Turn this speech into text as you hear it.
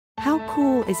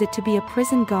cool is it to be a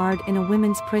prison guard in a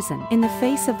women's prison? In the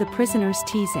face of the prisoner's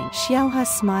teasing, Xiaohe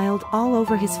smiled all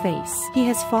over his face. He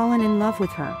has fallen in love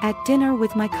with her. At dinner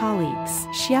with my colleagues,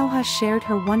 Xiaohe shared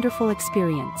her wonderful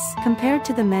experience. Compared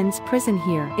to the men's prison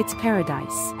here, it's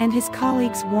paradise. And his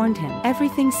colleagues warned him,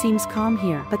 everything seems calm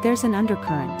here, but there's an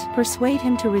undercurrent. Persuade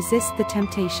him to resist the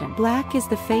temptation. Black is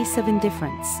the face of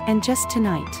indifference. And just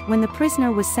tonight, when the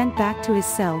prisoner was sent back to his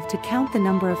cell to count the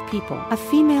number of people, a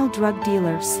female drug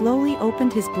dealer slowly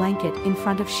opened his blanket in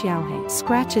front of Xiaohe,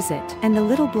 scratches it, and the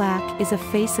little black is a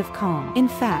face of calm. In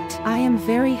fact, I am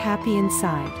very happy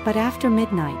inside. But after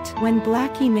midnight, when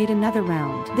Blackie made another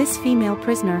round, this female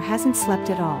prisoner hasn't slept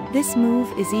at all. This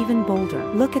move is even bolder.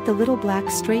 Look at the little black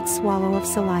straight swallow of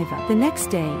saliva. The next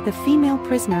day, the female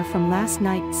prisoner from last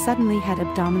night suddenly had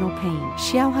abdominal pain.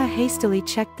 Xiaohe hastily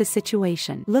checked the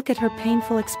situation. Look at her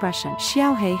painful expression.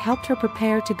 Xiaohe helped her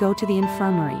prepare to go to the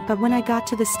infirmary, but when I got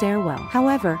to the stairwell,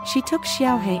 however, she took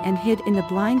Xiaohe and hid in the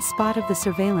blind spot of the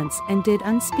surveillance and did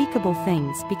unspeakable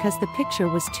things because the picture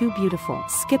was too beautiful.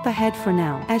 Skip ahead for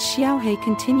now. As Xiaohe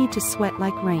continued to sweat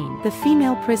like rain, the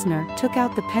female prisoner took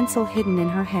out the pencil hidden in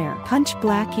her hair, punched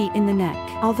Blackie in the neck.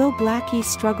 Although Blackie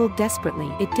struggled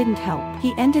desperately, it didn't help.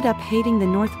 He ended up hating the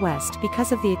Northwest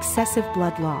because of the excessive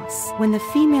blood loss. When the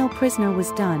female prisoner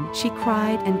was done, she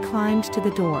cried and climbed to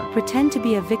the door. Pretend to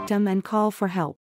be a victim and call for help.